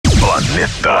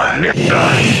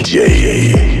PLANETA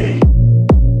DJ.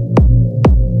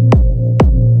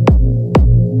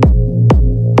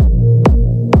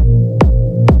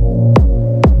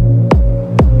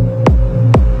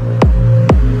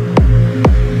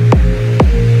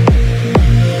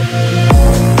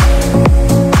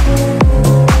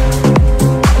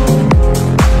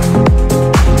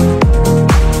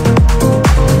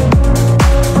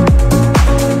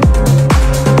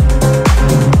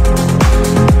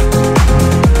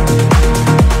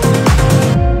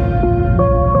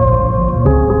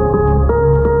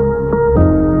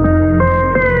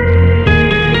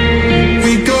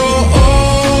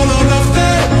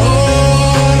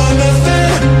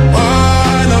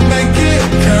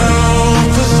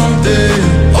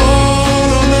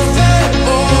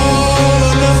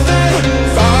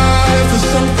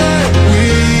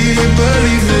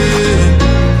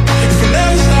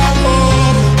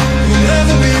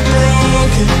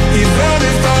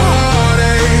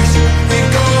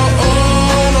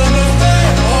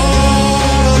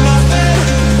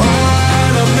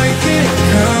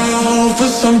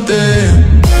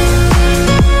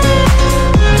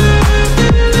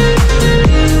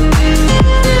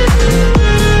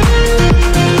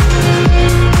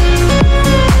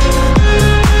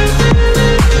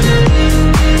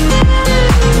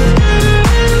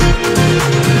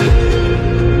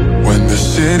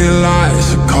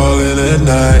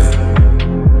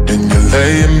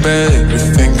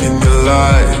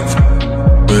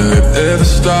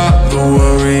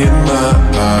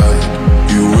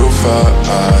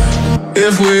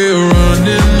 If we're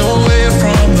running away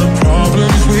from the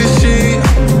problems we see,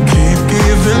 keep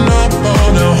giving up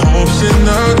on our hopes and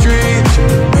our dreams.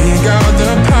 We got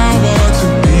the power to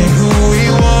be who we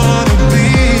wanna be.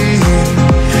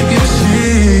 You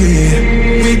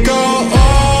see, we go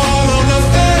all or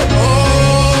nothing,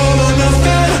 all or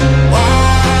nothing.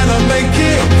 Why not make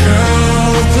it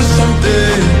count for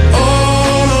something?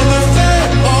 All or nothing,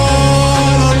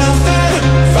 all or nothing.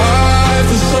 Fight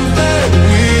for something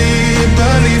we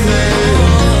believe in.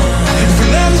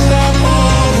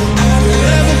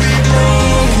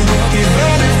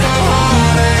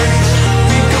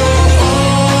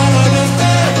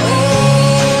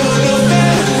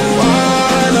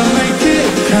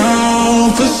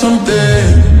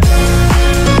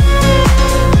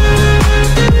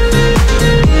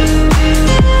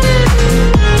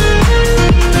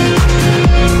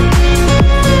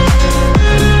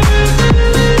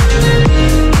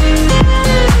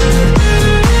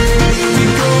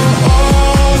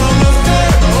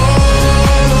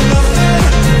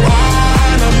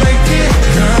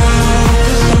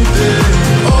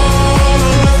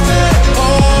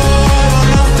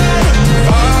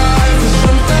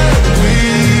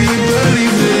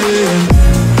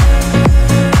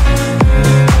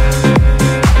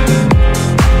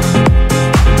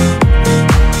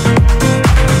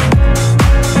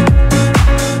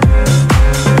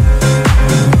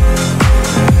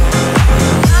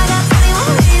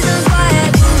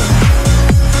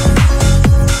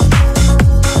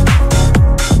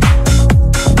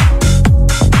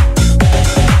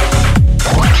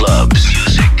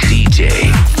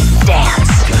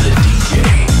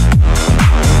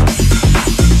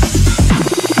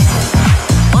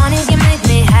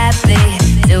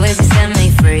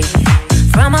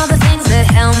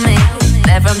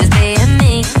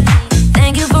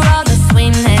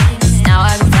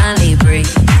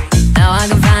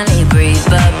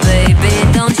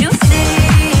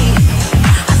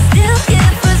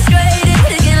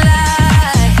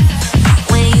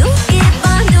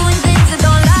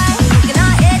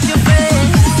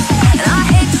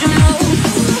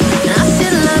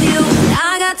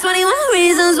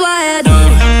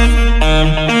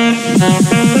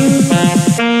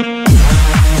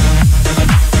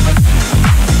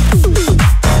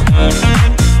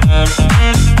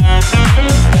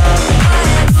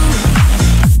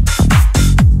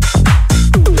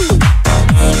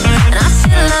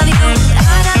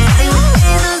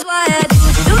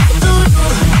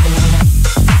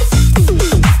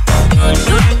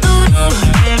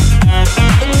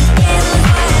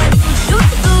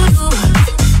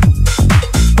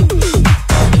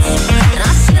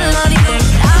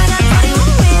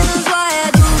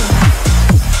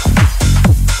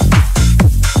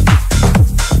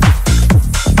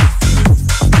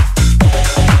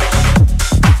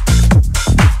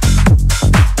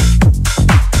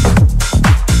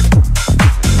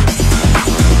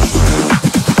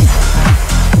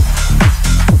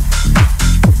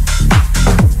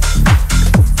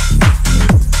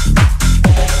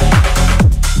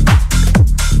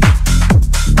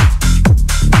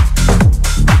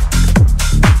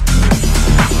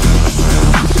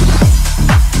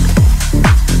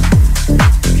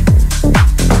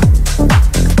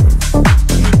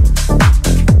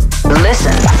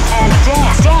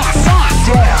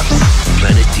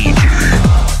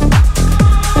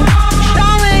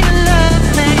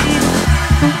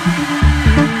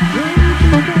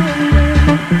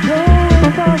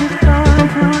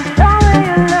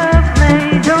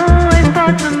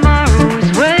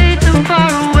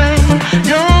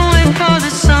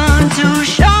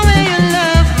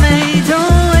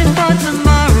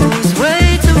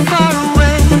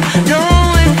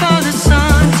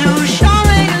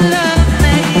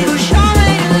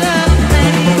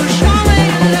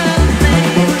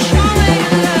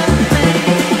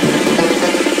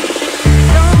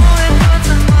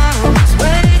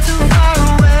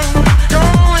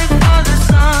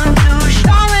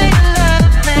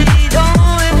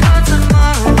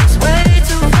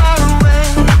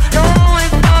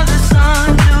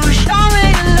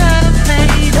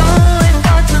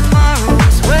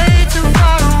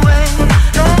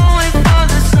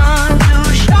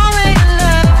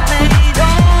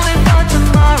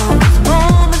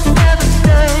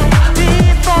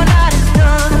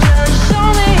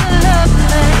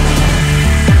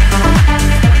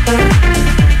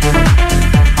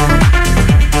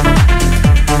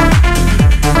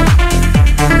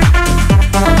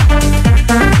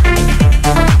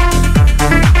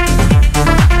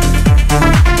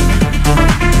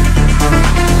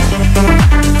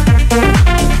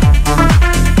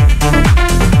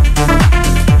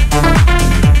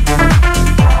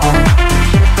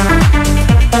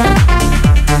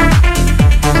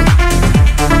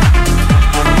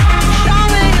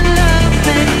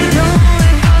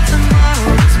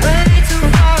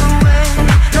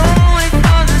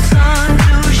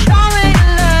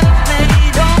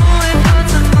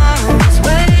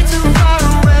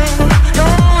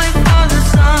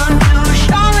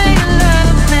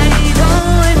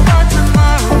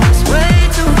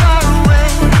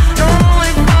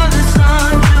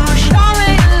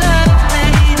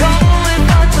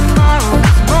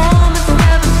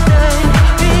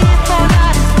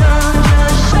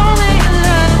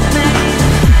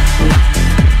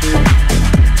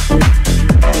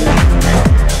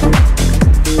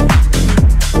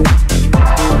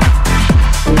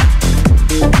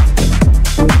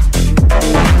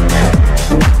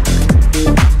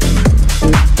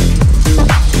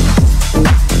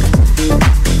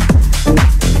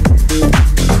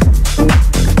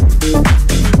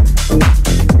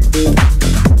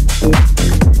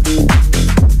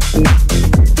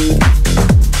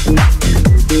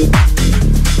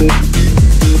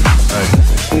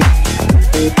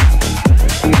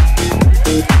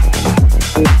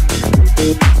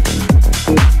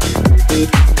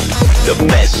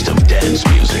 best of dance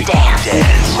music.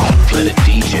 Dance on Planet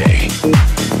DJ.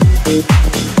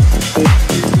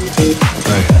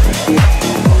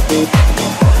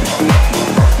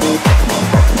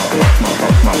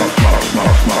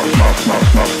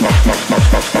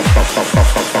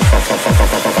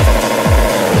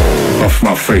 Off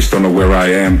my face, don't know where I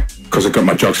am, 'cause I got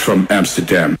my drugs from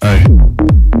Amsterdam.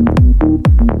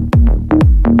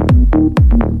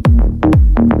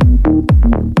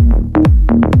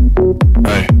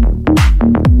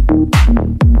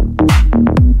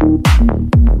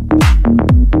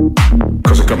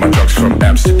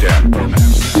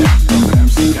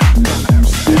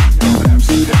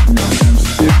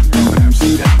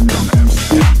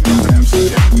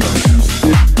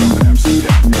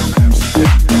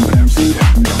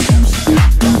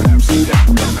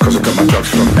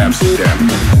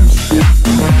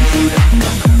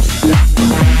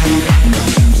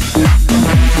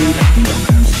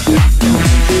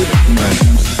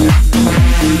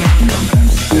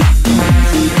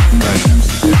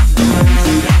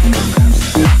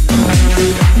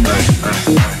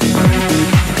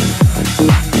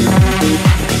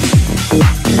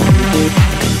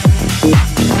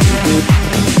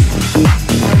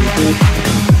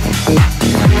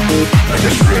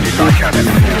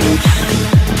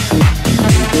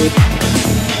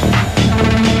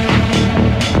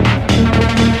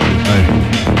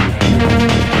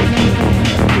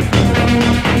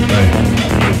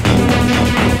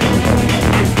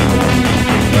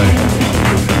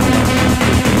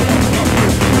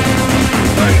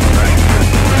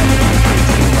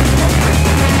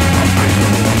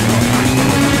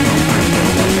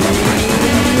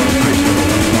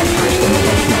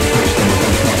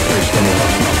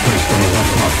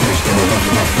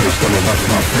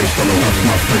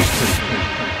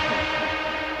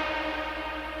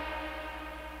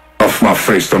 Off my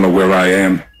face, don't know where I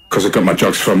am, 'cause I got my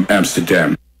drugs from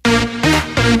Amsterdam.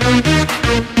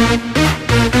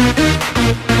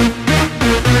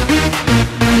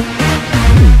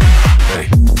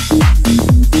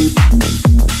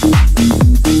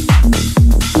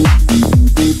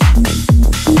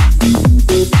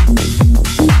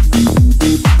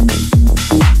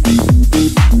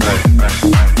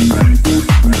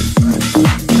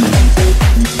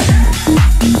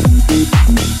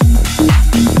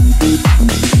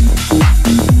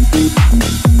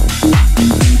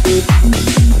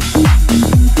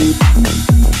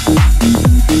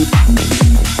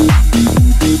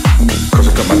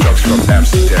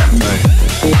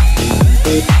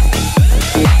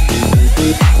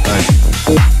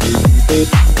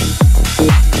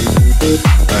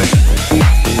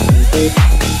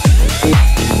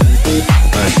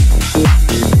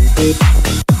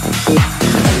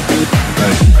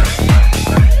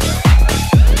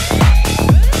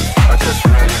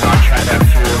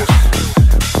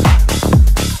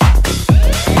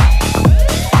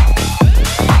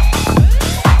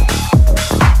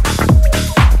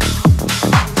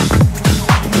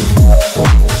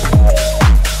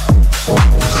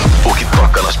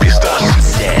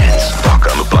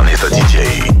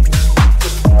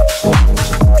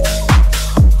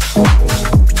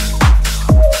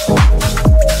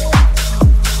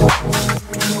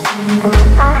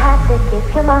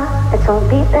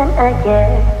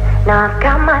 Now I've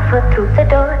got my foot through the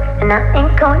door and I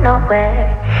ain't going nowhere.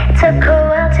 It took a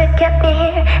while to get me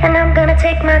here and I'm gonna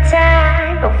take my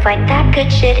time. Don't fight that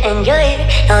good shit in your ear,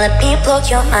 don't let me blow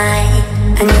your mind.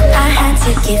 I knew I had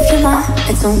to give you more,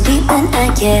 it's only been a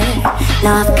year.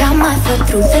 Now I've got my foot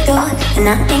through the door and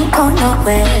I ain't going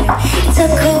nowhere. It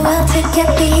took a while to get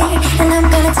me here and I'm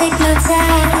gonna take my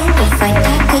time. Don't fight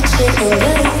that good shit in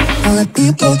your ear, don't let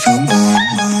me blow your mind.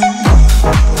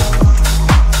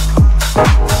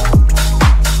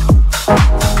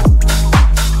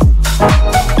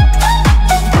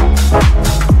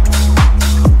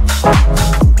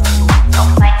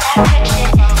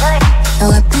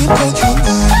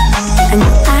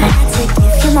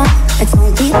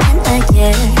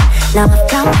 Now I've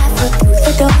got my foot through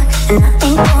the door and I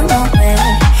ain't going nowhere.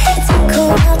 It took a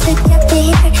while to get me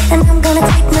here and I'm gonna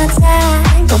take my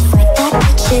time. Don't fight that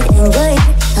good shit in your ear,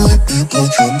 now let me blow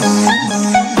your mind.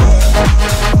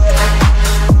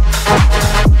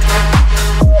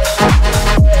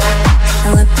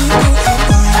 Now let me blow your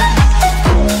mind.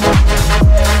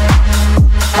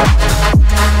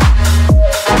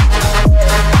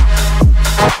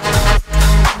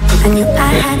 I knew I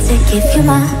had to give you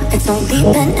more, it's only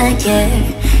been a year.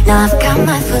 Now I've got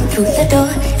my foot through the door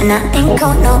and I ain't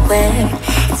going nowhere.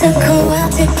 It took a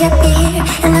while to get me here,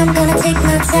 and I'm gonna take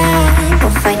my time. Go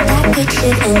fight that good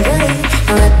shit in your ear.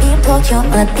 Now let me blow your,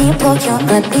 let me blow your,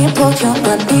 let me blow your,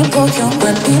 let me blow your,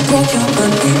 let me blow your,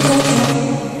 let me blow your.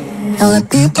 Now let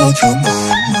me blow your mind.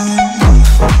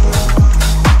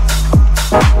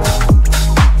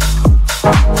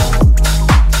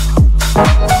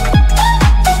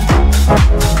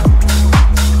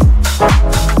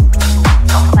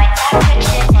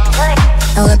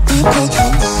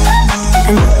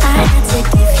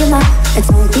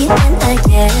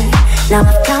 Now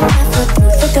I've got my foot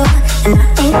through the door, and I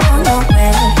ain't going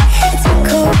nowhere. It took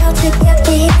a while to get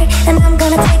me here, and I'm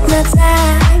gonna take my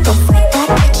time. Go fight that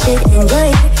good shit in your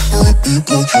ear. Now let me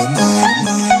blow your mind.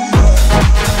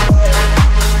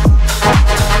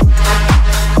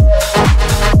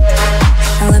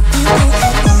 Now let me blow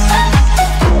your mind.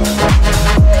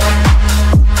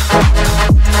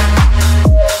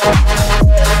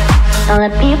 Now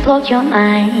let me blow your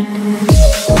mind.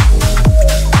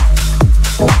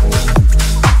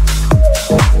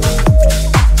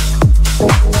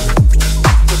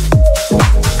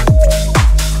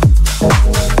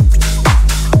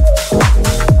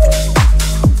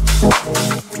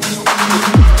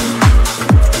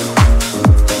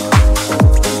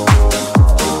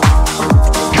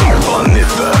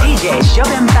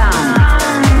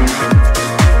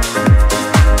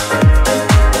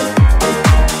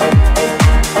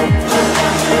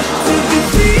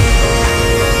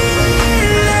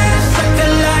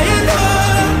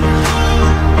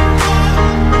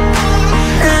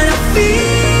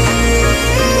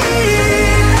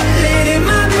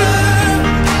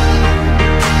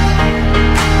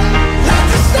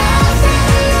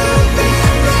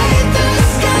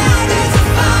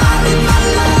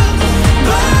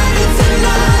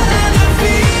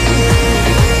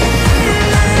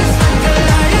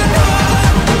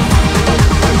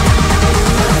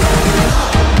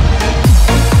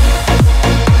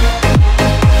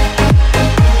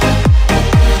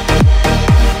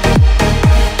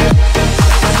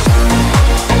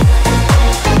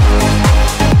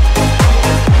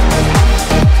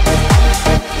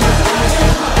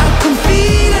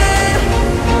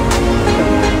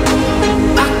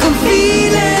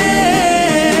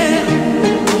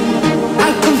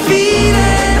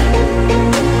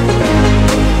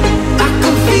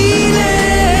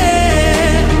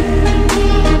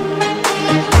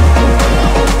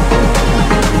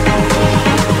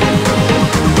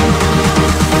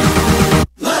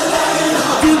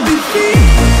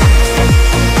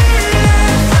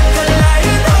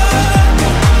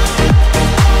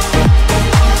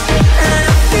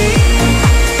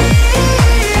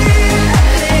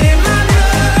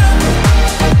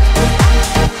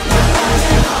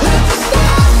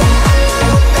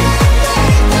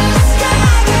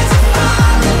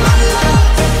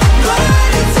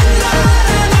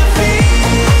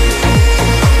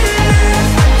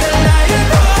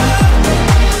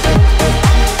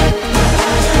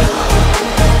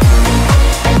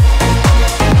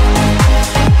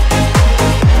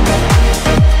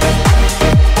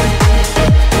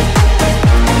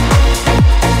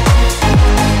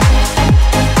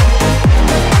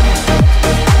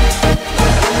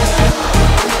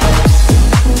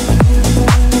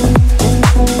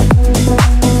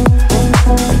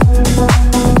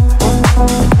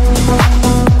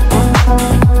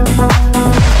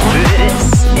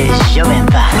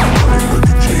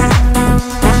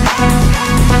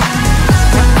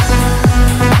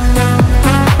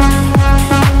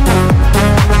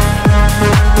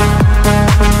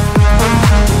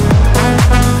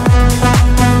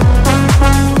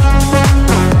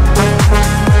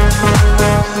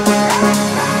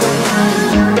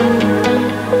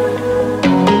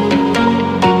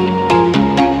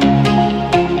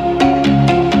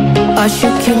 I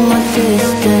should keep my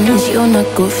distance, you're not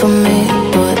good for me,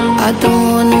 but I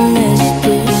don't wanna miss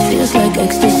this. Feels like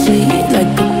ecstasy,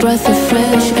 like a breath of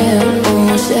fresh air.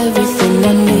 Almost everything I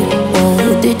need.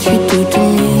 What did you do to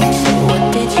me? What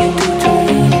did you do to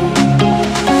me?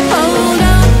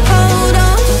 Hold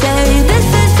on, say this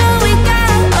is all we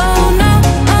got. Oh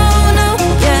no,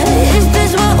 yeah, is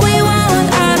this what we want?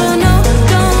 I don't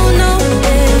know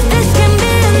if this can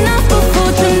be enough.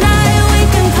 Before tonight we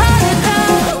can call it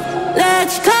love.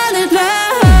 Let's call it love.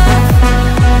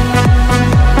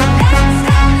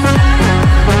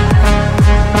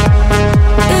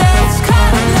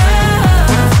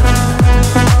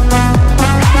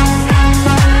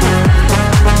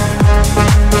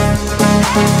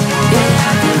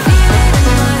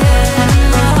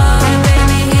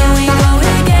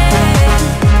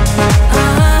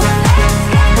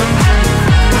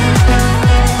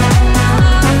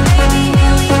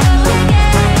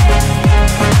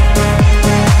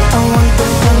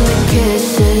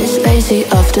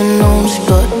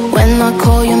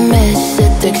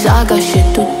 'cause I got shit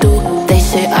to do. They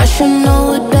say I should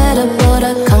know it better, but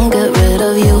I can't get rid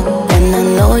of you. And I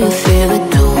know you feel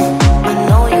it too. I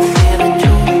know you feel it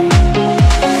too.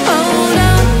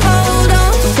 Hold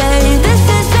on, say this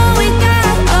is all we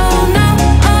got. Oh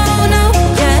no,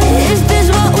 yeah. Is this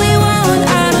what we want?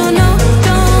 I don't know.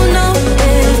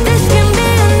 If this can be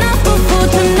enough before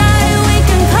tonight, we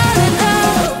can call it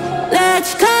love.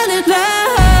 Let's call it love.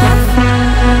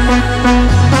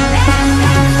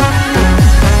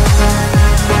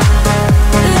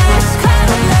 Let's call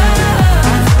it love.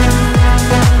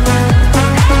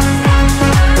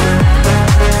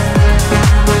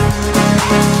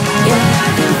 Yeah, I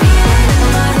can feel it in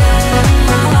my head, in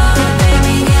my heart,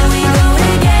 baby. Here we go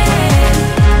again.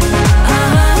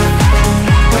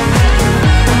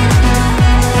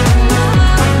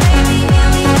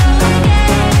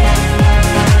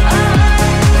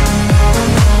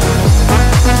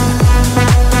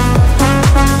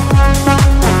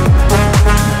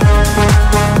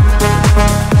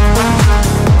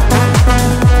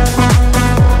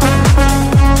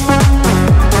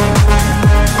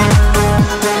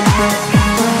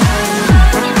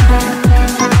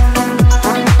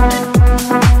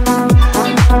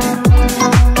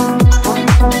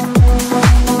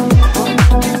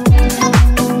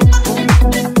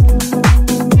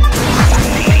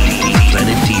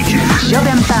 Planet DJ. Show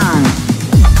them thong.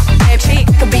 Bad chick,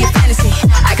 could be a fantasy.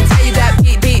 I can tell you got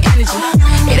big energy.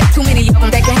 It ain't too many of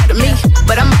them that can handle me,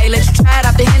 but I might let you try it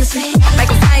out the Hennessy. Make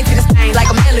them sing to this thing like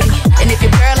a melody. And if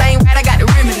your girl ain't right, I got the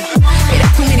remedy. It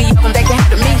ain't too many of them that can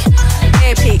handle me.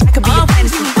 Bad chick, I could be a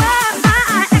fantasy.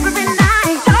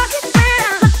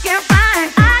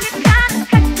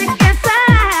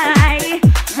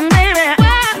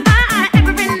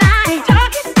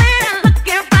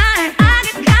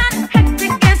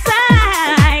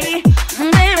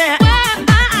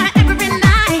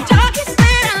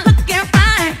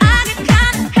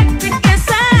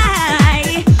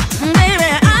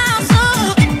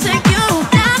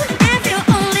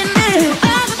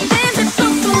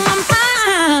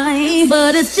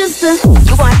 But it's just a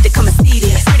You gon' have to come and see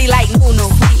this. Pretty like Nunu,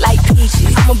 sweet like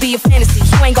peaches. I'ma be a fantasy,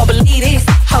 you ain't gon' believe this.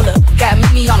 Hold up, got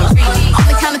me on the remix. On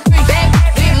the count of three, bad,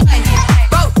 big money.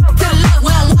 Broke to the love,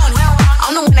 we don't want it. I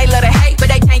don't know when they love to hate,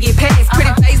 but they can't get past.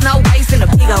 Pretty face, no waist, and a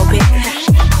big old bag.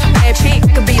 Bad chick,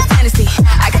 I could be a fantasy.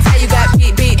 I can tell you got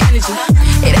big energy.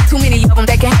 It ain't too many of them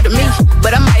that can handle me,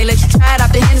 but I might let you try it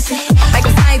out the Hennessy. Make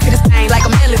them sing to this thing like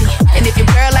a melody. And if your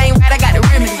girl ain't right, I got the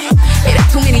remedy. It ain't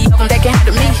too many of them that can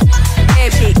handle me.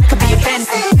 Bad chick, I could be a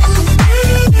fantasy.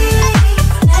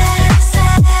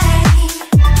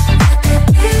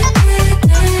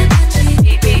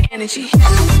 Big energy.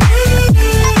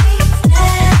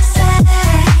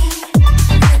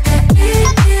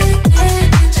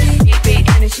 Big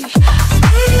energy. Big energy.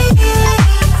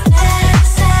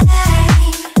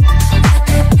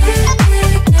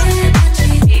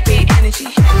 Big energy.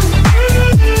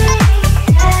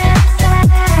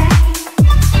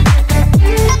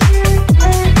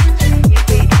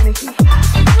 Big energy.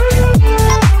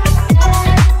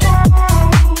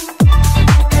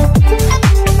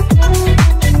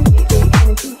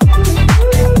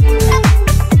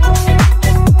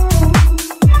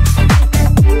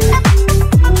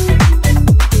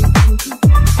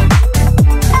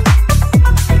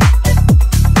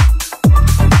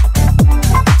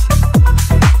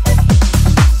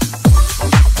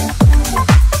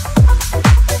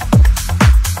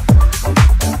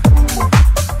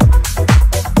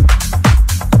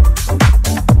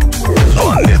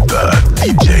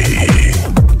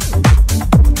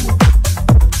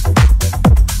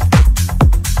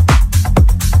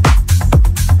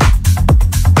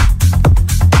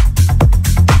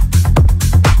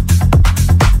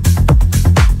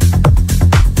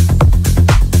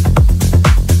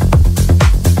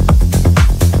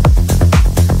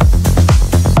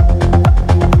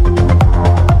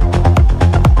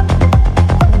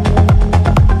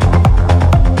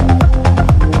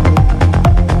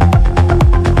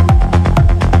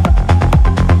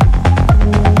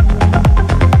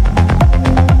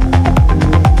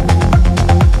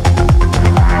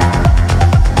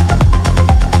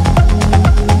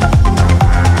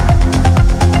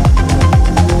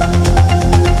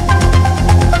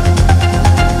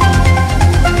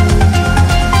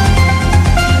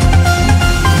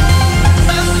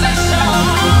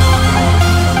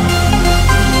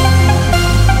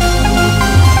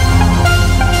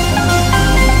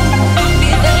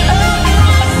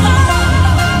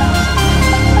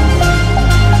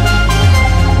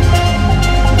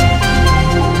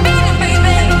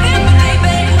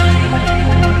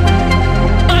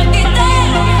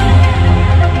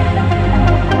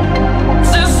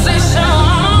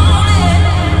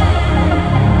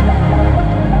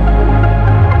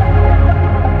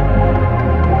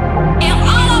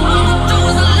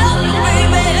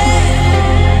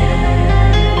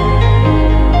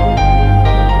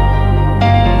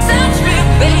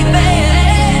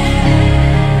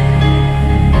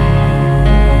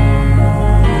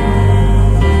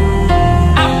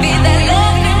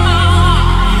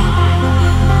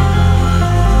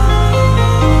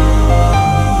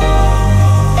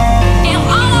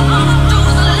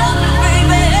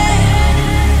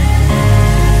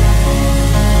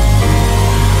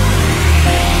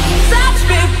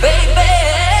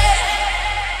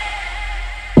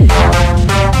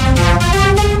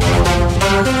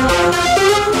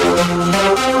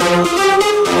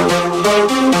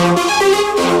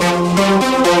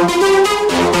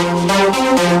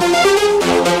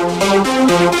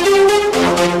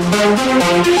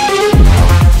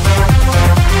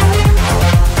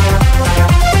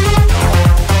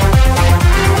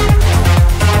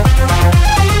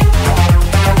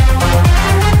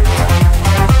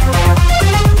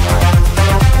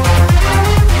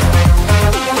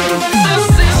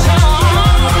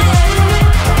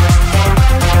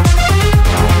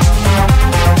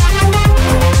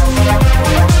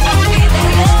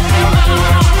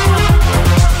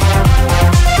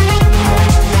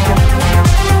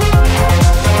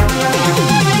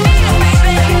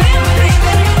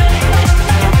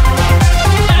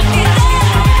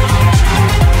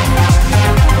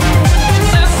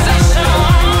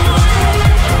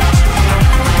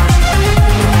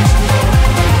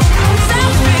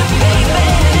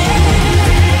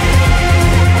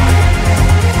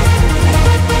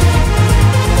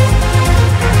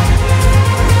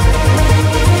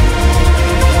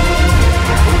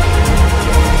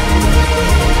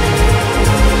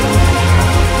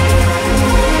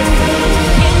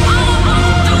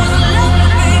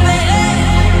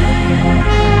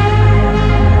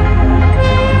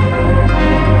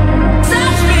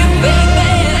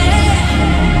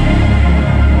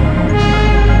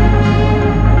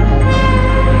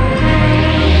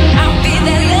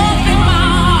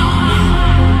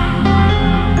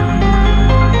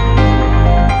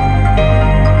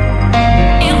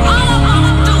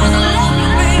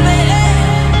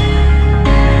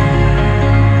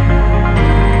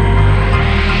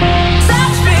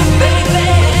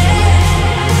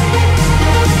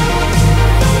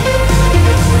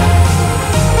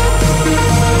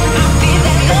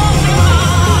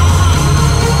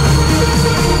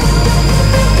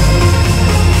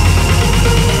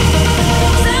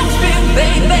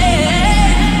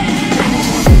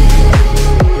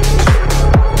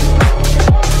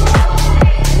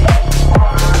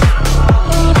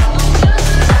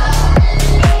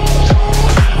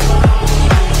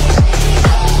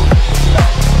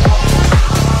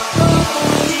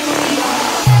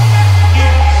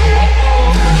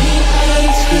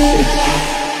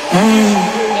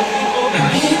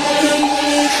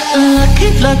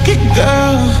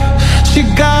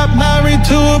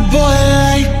 boy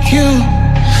like you.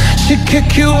 She'd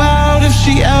kick you out if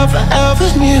she ever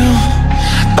knew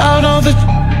about all the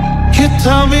you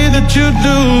tell me that you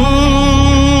do.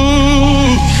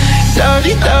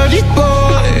 Dirty, dirty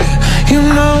boy. You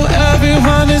know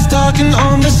everyone is talking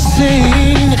on the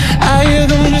scene. I hear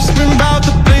them whispering about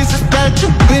the places that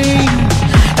you've been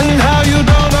and how you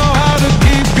don't know how to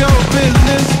keep your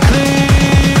business clean.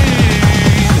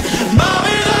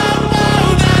 Mommy don't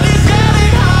know that he's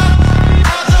getting hot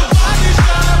at the body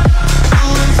shop,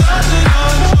 doing something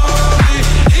unholy.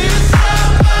 He's so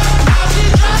bad, now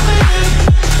she's dropping it.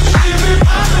 She be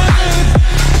popping it,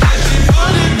 and she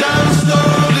put it down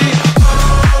slowly.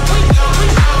 Oh, we know,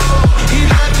 he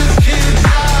let his kids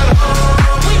out.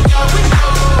 Oh, we know,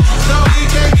 so he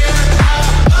can get out.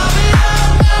 Mommy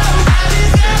don't know that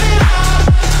he's getting hot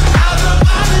at the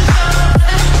body shop,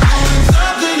 doing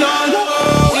something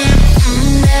unholy.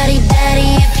 Daddy, daddy,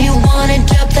 if you wanna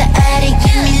drop the attic,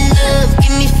 give me love,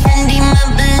 give me Fendi, my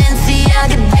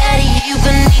Balenciaga, daddy. You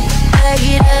can need to back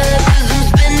it up, 'cause I'm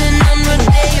spending on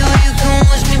Rodeo. You can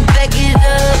watch me back it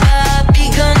up. I'll be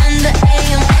gone in the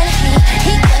AM.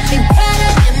 He got me Prada,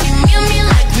 get me Miu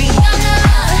like Rihanna.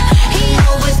 He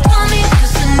always told me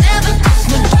this will never cause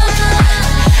no drama.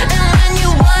 And when you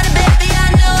want it, baby, I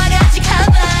know I got you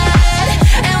covered.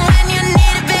 And when you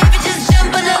need it, baby, just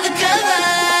jump under the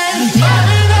covers.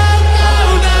 Mommy don't know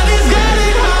that he's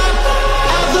getting hot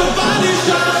at the body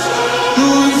shop,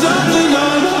 doing something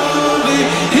unholy.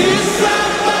 He's so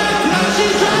bad, now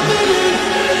she's dropping it.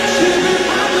 She be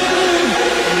popping it,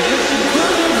 and she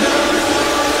put it down.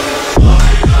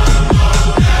 Mommy don't know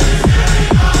that he's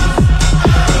getting hot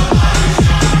at the body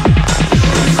shop,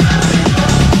 doing something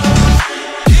unholy.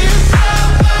 He's so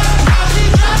bad, now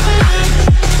she's dropping it.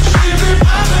 She be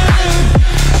popping it,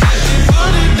 and she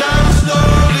put it down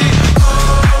slowly.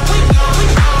 Oh, we know,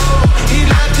 he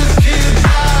let his kids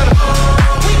out. Oh,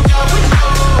 we know,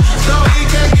 so he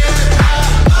can get out.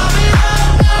 Mommy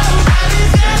don't know that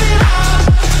he's getting hot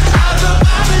at the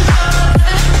body shop,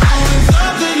 doing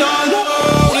something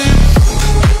unholy.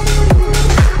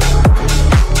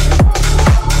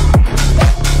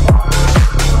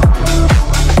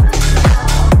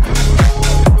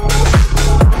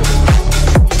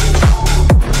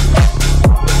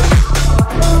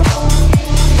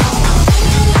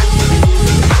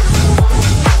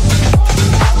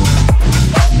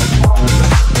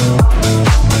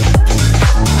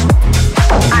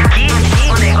 Aqui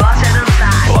o negócio é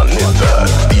dançar. Planeta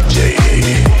DJ.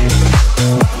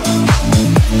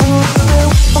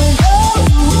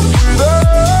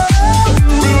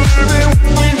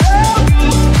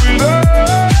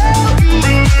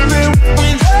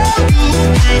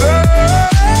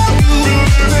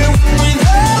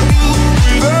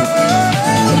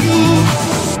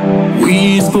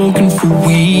 We've spoken for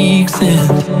weeks and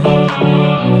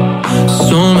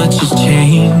so much has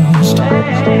changed.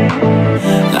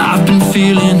 I've been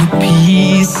feeling the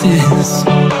pieces,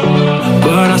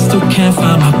 but I still can't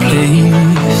find my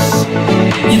place.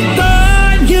 You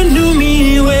thought you knew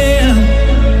me well,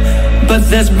 but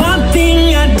there's one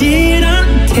thing I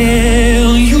didn't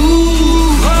tell you.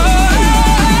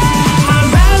 I'd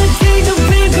rather take the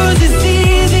pain 'cause it's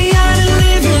easier than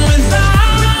living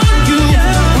without you.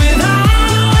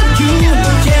 Without you,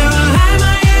 yeah, I hide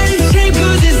my head in shame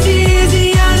 'cause it's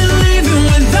easier than living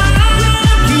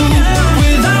without you.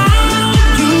 Without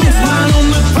you, swallow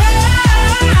my pride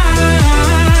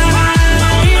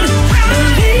and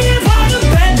leave all the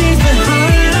bad days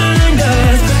behind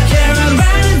us. Yeah, I'd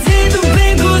rather take the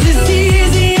pain 'cause it's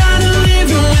easier than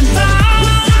living without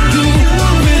you.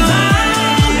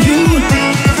 Without you,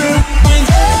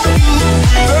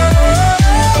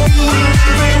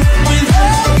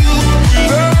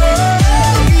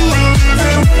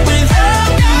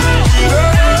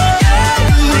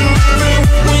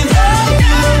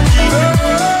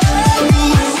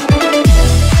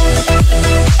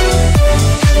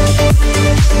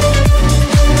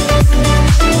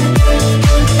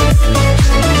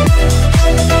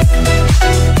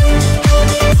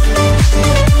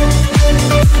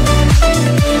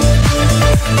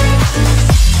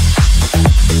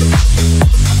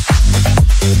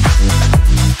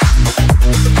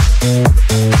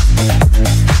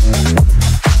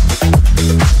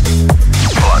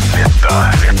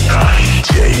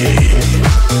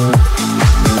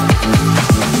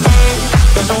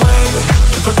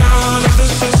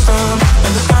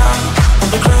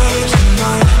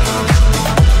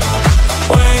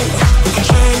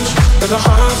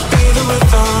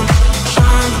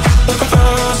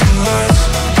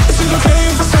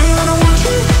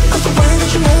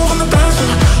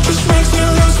 Just makes me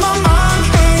lose my mind.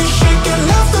 Hey, shake it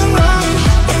left and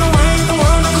right.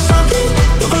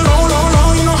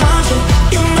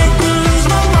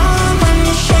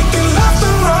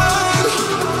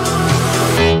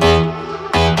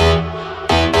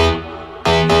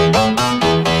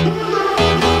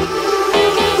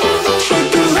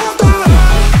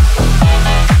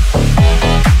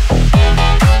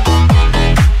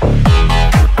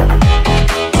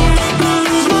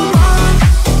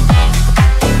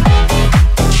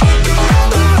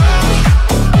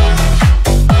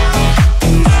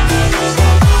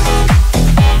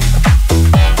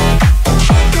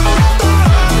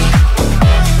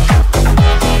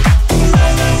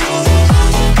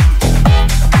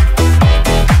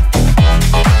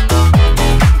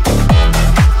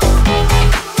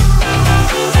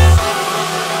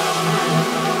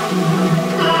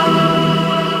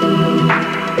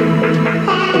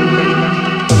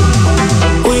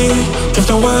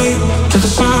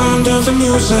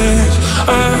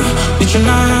 I need you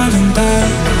night and day.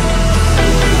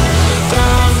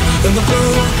 Down in the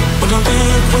blue, when I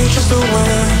think we just do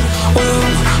it, we'll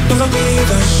never be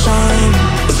the same.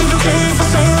 Is it okay if I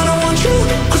say that I want you?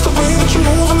 Cause the way that you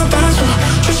move on the dance floor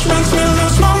just makes me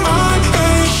lose my mind.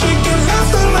 Hey, shake it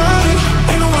left and right.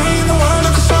 Ain't no way in the world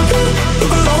I can stop you. You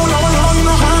go low, low, low, you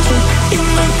know how to. You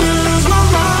make me lose my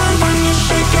mind when you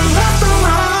shake it left and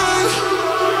right.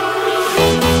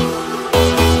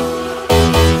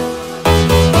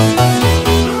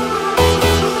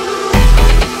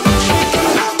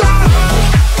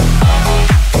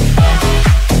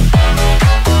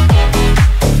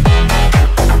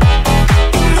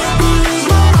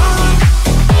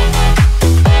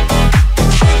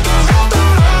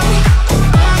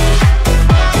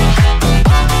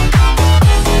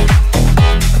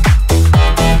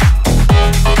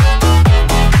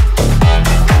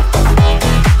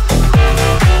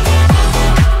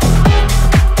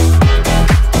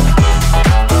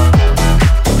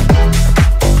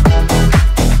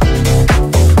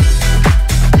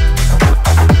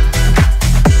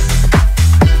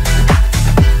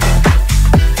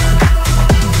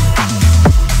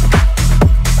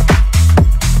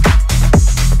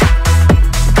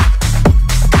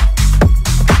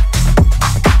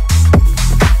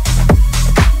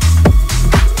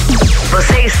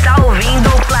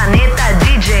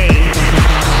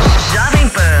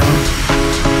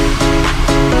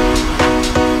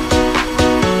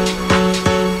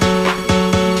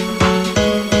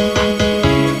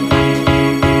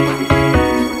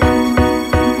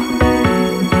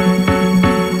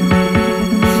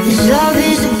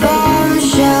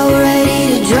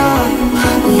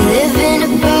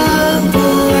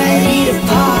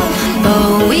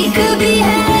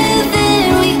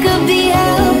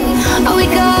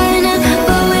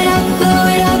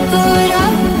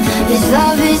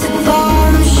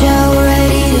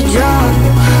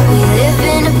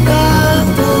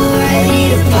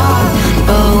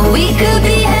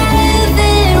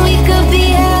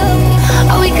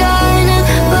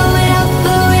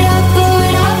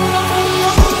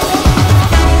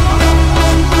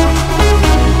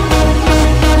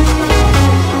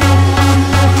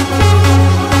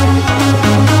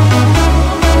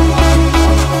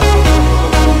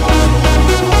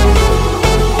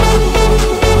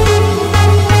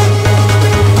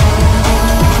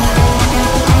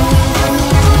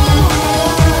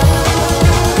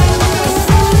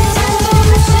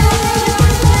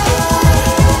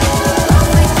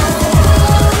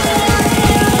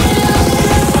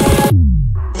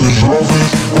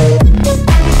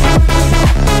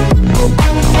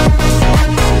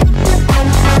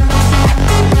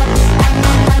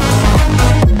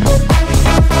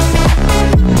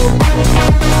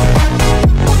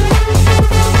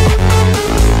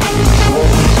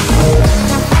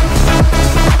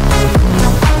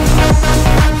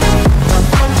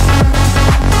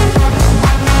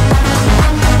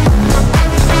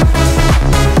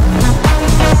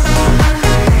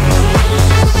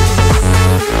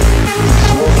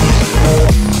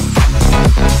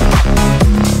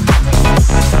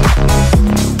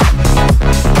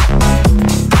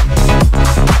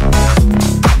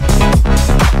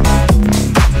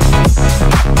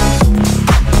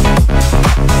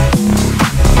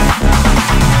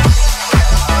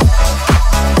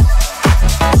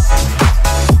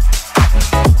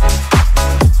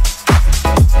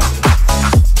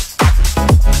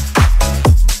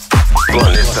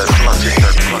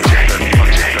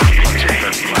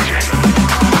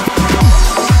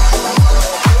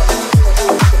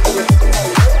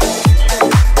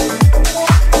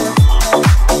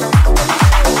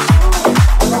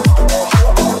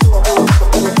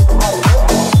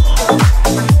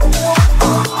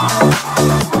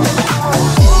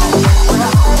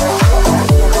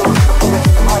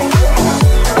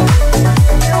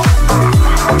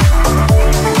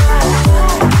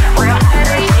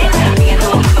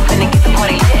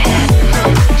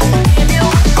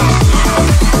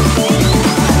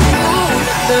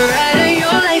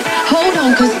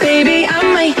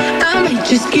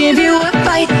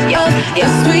 your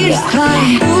sweetest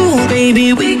high. Ooh,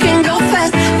 baby, we can go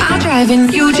fast. I'll drive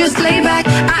and you just lay back.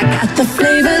 I got the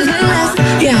flavor, the last,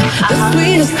 yeah, the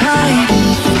sweetest high.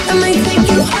 I might take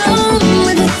you home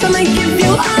with us, I might give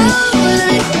you all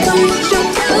night. Come with your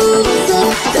clothes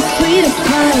up, the sweetest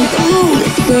high. Ooh,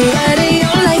 it's the ride of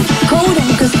your life. Hold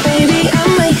on, cause baby, I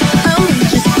might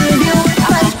just give you a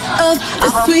bite of the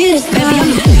sweetest high. Baby, I'm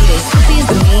the sweetest, sweetest,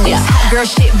 the meanest. girl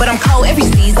shit, but I'm cold every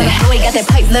season. Boy, got that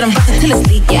pipe, let him bust it till it's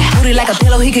leak. Yeah, booty like a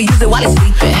pillow, he could use it while he's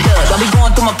sleeping. Don't be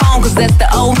going through my phone, cause that's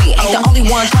the old me. Ain't the only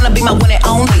one tryna be my one and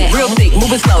only. Real thick,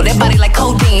 moving slow, that body like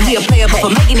codeine. He a player, but for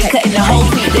making it, cutting the whole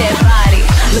team. That body,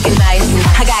 looking nice.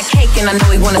 I got cake and I know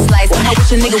he wanna slice. I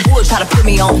wish a nigga would try to put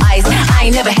me on ice.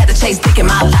 I ain't never had to chase dick in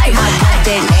my life. I got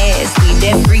that nasty,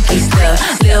 that freaky stuff.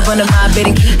 Live under my bed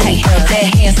and keep me up.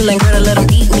 That Hansel and Gretel, let him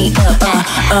eat me up.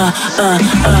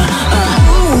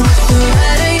 Ooh, the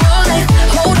ride of your life.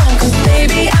 Hold on, cause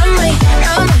baby, I might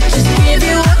just give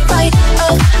you a bite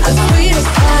of a sweetest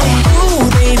pie. Ooh,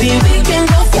 baby, we can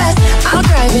go fast. I'll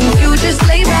drive and you just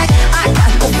lay back. I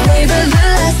got the flavor, the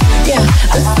last, yeah,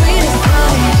 a sweetest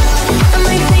pie. I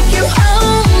might take you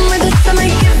home with us. I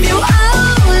might give you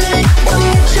all of it. Come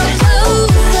get your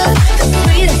clothes up, the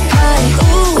sweetest pie.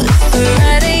 Ooh, it's the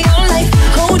ride of your life.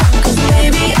 Hold on, cause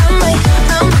baby, I might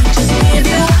just give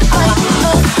you a bite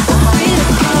of a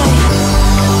sweetest pie.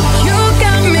 You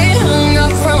got me hung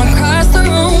up from across the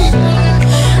room.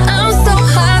 I'm so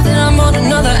high that I'm on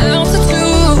another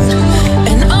altitude.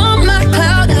 And on my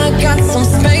cloud, I got some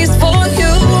space for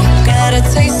you. Got a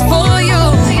taste for you.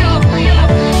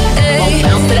 Hey.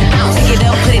 Bounce to the ounce, take it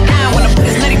up, put it down. When I put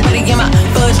this nutty buddy in my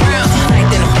fudge round. Like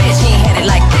in a bitch, she ain't had it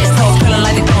like this. Toes feeling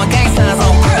like they doing gang signs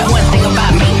on grip. One thing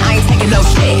about me, I ain't taking no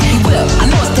shit. He will, I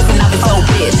know it's tipping out his old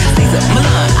bitch. Caesar,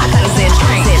 Milan, I got his head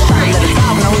trained. Let it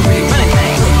talk, know we really running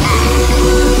things.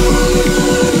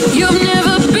 You've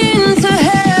never been to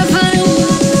heaven,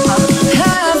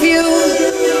 have you?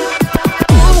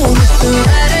 Ooh, it's the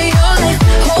ride of your life.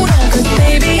 Hold on, cause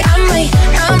baby, I might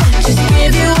just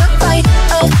give you a bite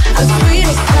of a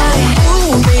sweetest pie.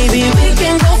 Ooh, baby, we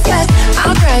can go fast.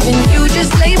 I'll drive and you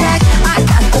just lay back. I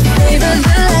got the flavor, the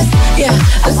last, yeah,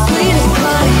 a sweetest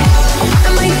pie. I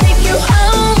might take you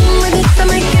home with us. I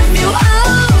might give you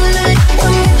all of it.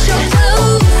 Come get your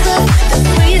clothes up, the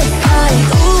sweetest pie.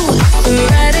 Ooh, it's the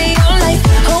ride of your life.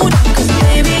 Hold on, cause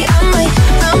baby, I might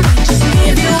just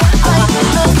give you a bite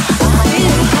of a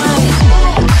sweetest pie.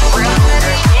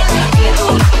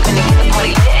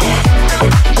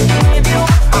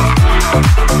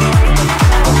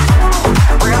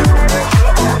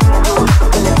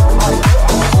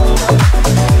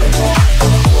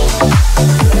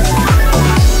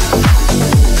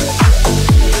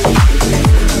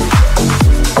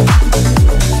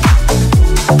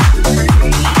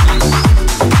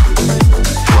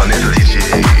 PLANETA DJ.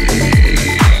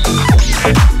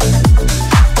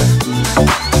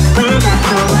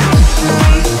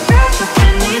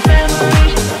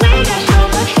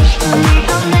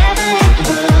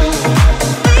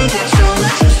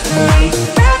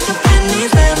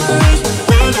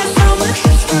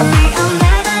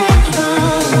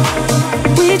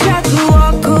 We tried to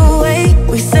walk away.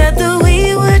 We said that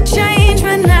we would change,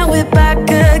 but now we're back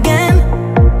again.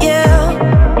 Yeah.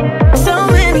 So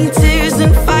many tears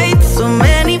and fights, so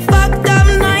many fucked up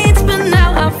nights, but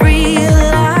now I've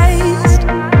realized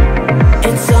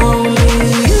it's only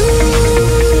you.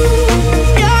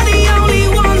 You're the only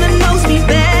one that knows me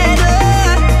better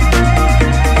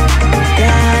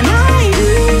than I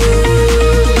do.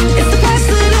 It's the past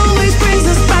that always brings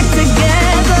us back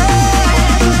together.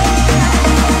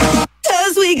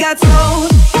 'Cause we got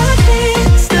told our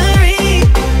history.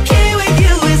 Here with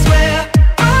you is where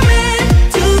I'm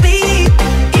meant to be.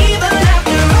 Even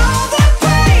after all the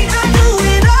pain, I do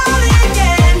it all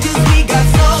again. 'Cause we got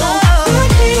so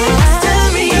much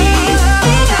history.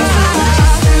 We got so much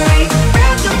history.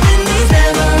 Wrapped up in these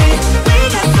memories. We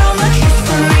got so much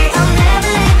history. I'll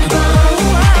never let go.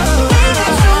 We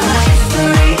got so much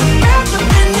history. Wrapped up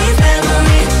in these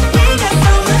memories. We got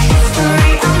so much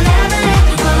history. I'll never let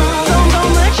go. So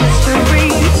much history.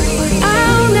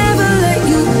 I'll never let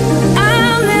you.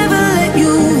 I'll never let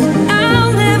you.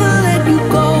 I'll never let you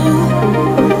go.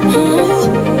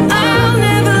 I'll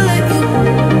never let you.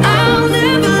 I'll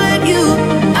never let you.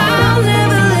 I'll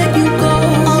never let you go.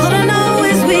 All that I know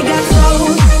is we got so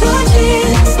much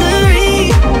history.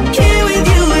 Here with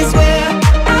you is where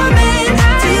I'm meant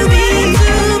to be.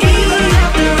 Even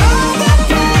after all the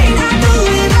pain, I do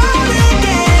it all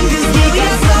again. 'Cause we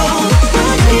got so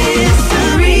much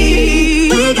history.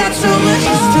 We got so much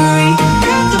history.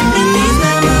 Wrapped up in these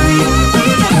memories. We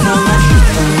got so much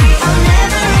history. I'll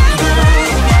never let go.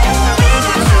 We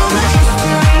got so much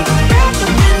history. Wrapped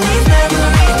up in these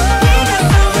memories. We got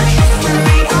so much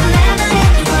history. I'll never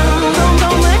let go. So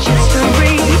much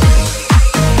history.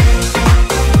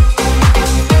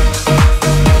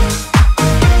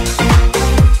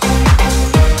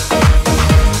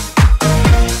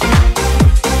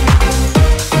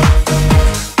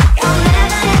 I'll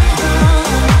never let go.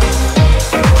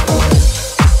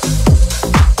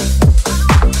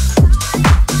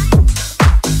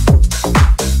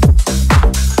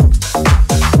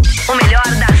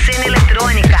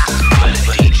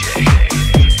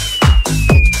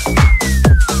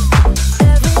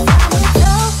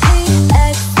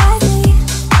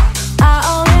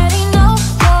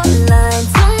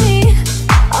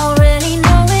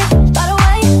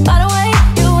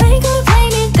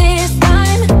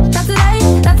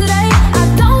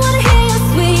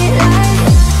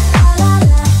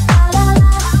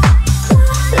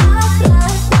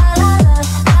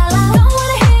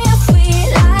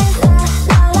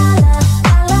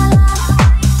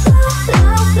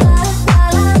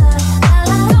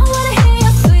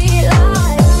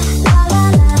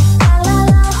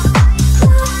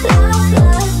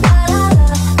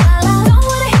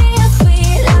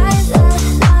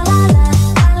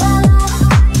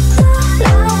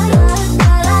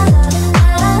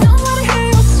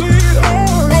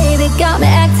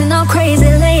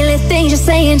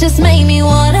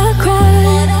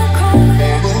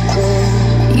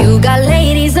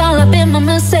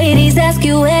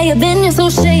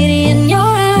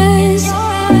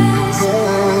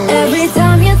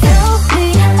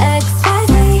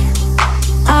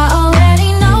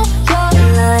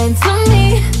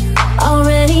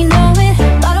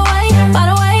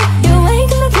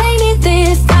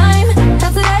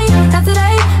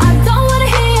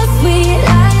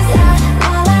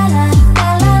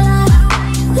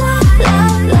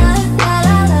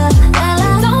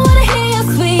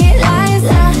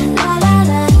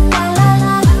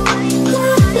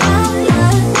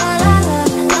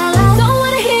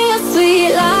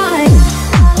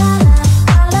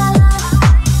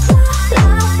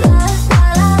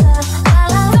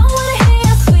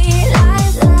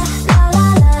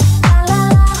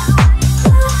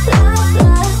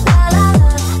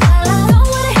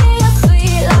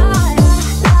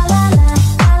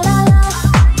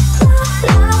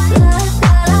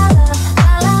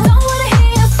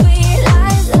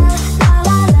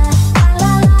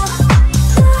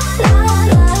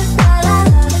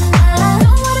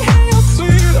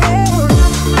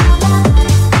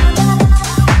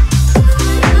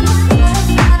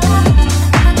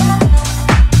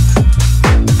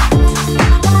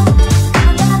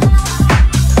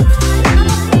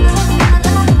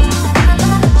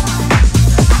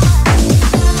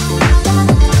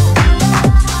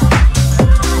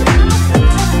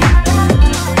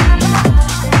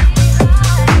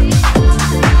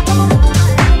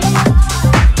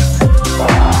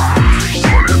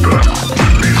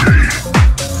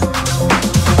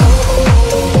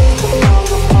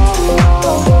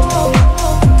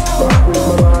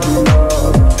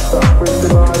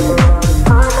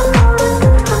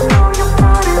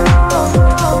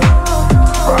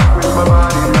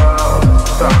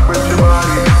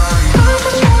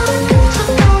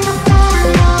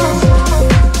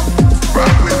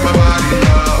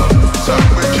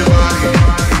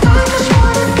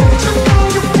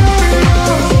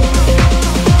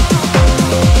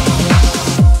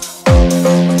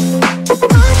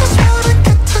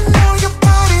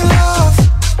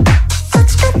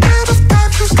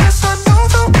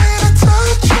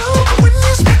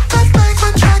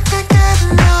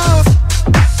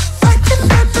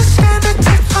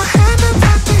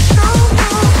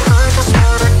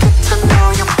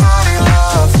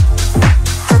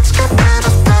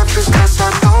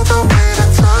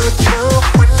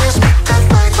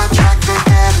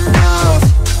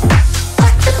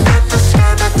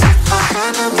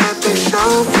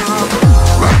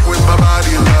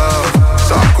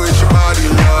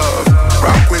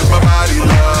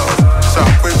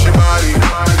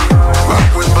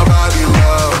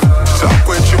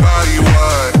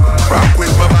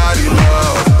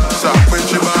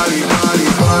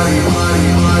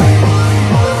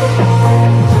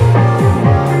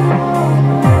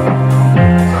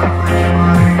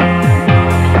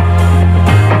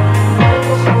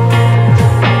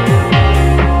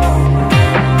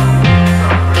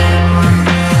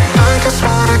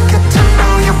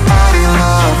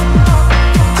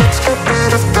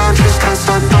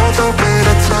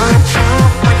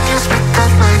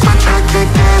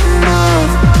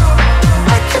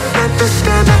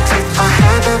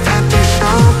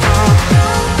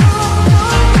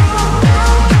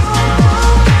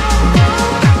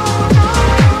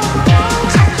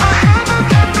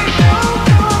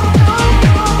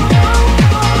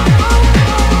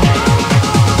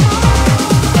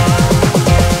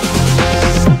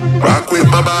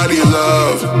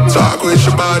 Talk with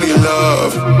your body,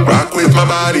 love. Rock with my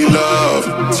body, love.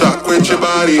 Talk with your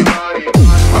body.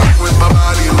 Rock with my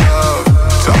body, love.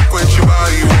 Talk with your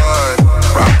body, what?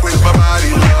 Rock with my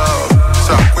body, love.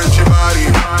 Talk with your body.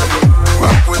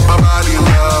 Rock with my body,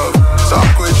 love.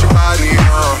 Talk with your body,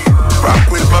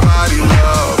 rock with my body,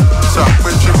 love. Talk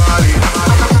with your body.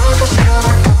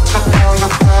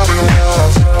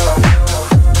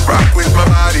 Rock with my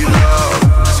body, love.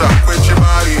 Talk with your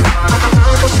body.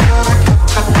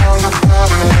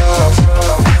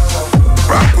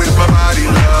 Rock with my body,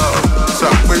 love.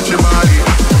 Talk with your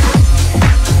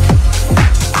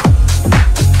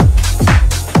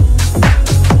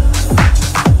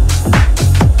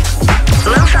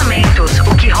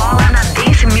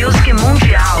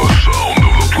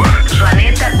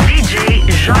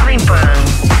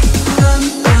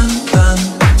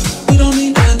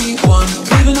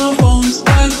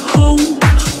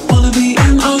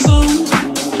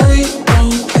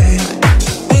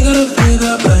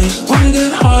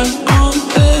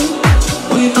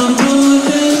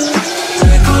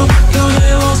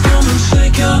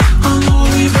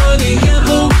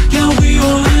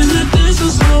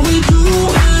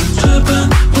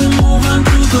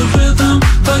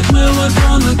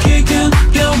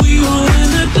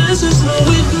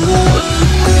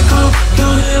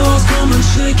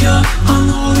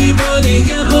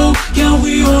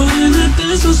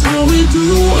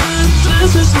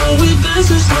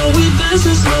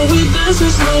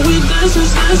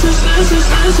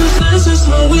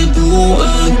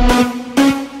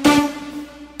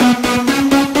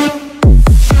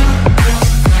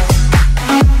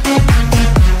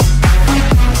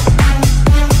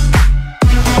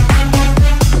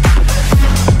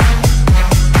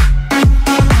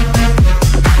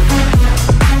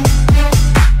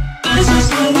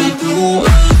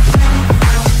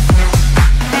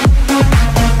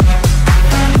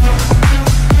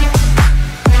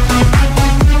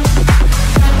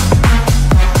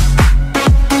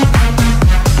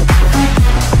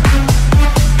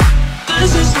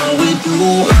We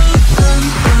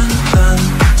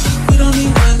don't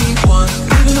need anyone,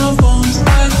 leaving our phones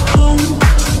at home.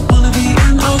 Wanna be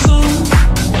in our zone.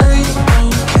 Hey,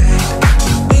 okay,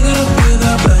 we gotta feel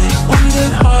that pain. Wanna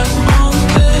get hot all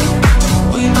day.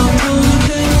 We don't do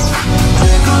things.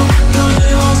 Take off your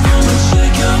nails, gonna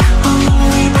shake ya. I'm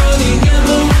only body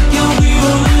yellow. Yeah, we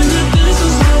all in it. This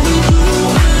is how we do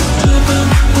it. Trippin',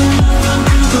 we moving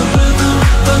to the rhythm.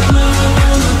 But never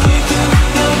gonna kick it.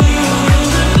 Yeah, we all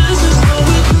in it. This is how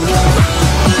we do it.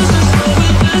 This is how we.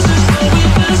 This is how we.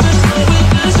 This is how we.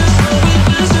 This is how we.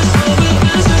 This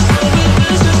is how we.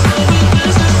 This is how we. This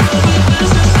is how we. This is how we. This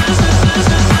is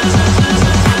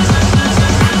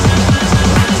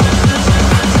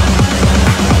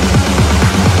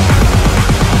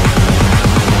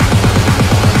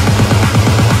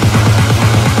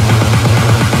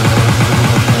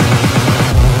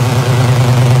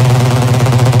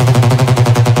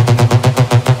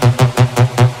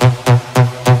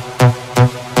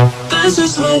This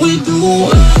is how we do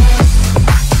it.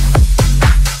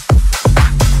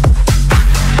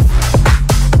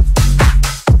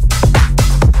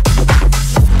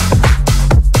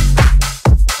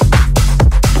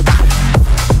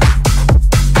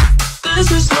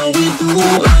 This is how we do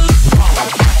it.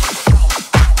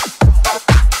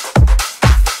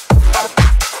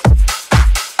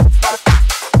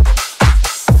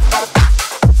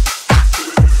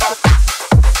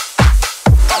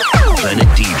 Planet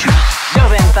DJ.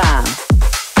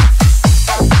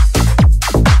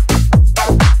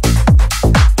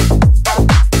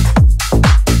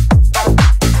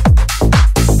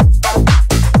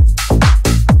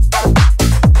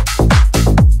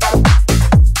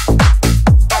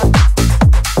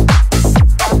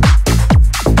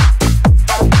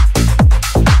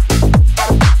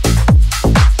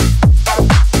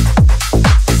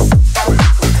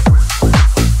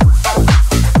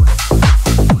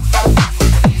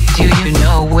 Do you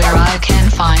know where I can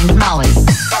find Molly?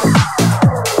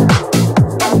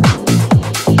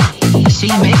 She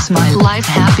makes my life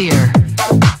happier,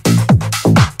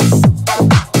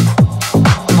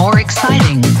 more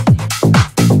exciting.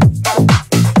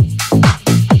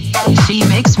 She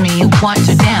makes me want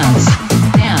to dance,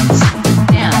 dance,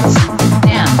 dance,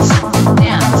 dance,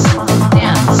 dance,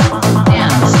 dance,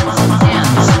 dance,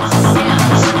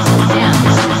 dance, dance,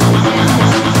 dance.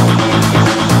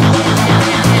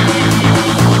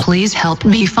 Please help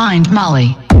me find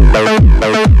Molly.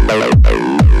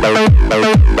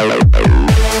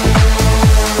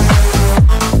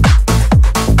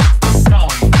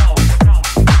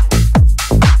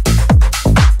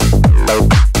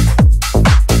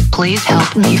 Please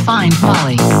help me find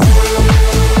Molly.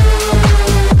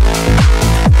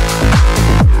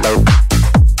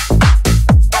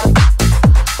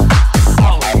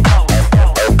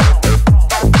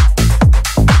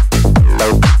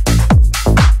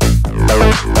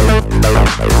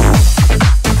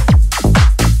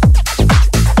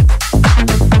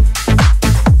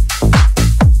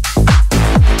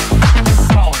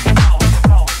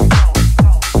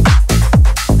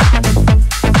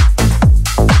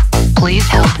 Please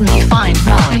help me find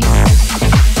Molly.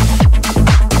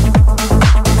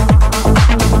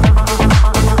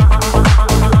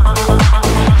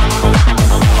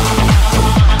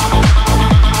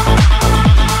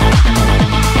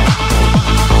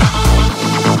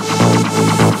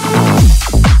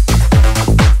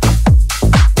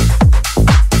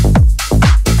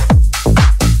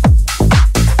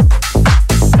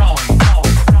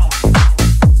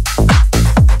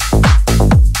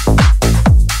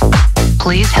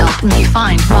 Please help me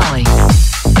find Molly.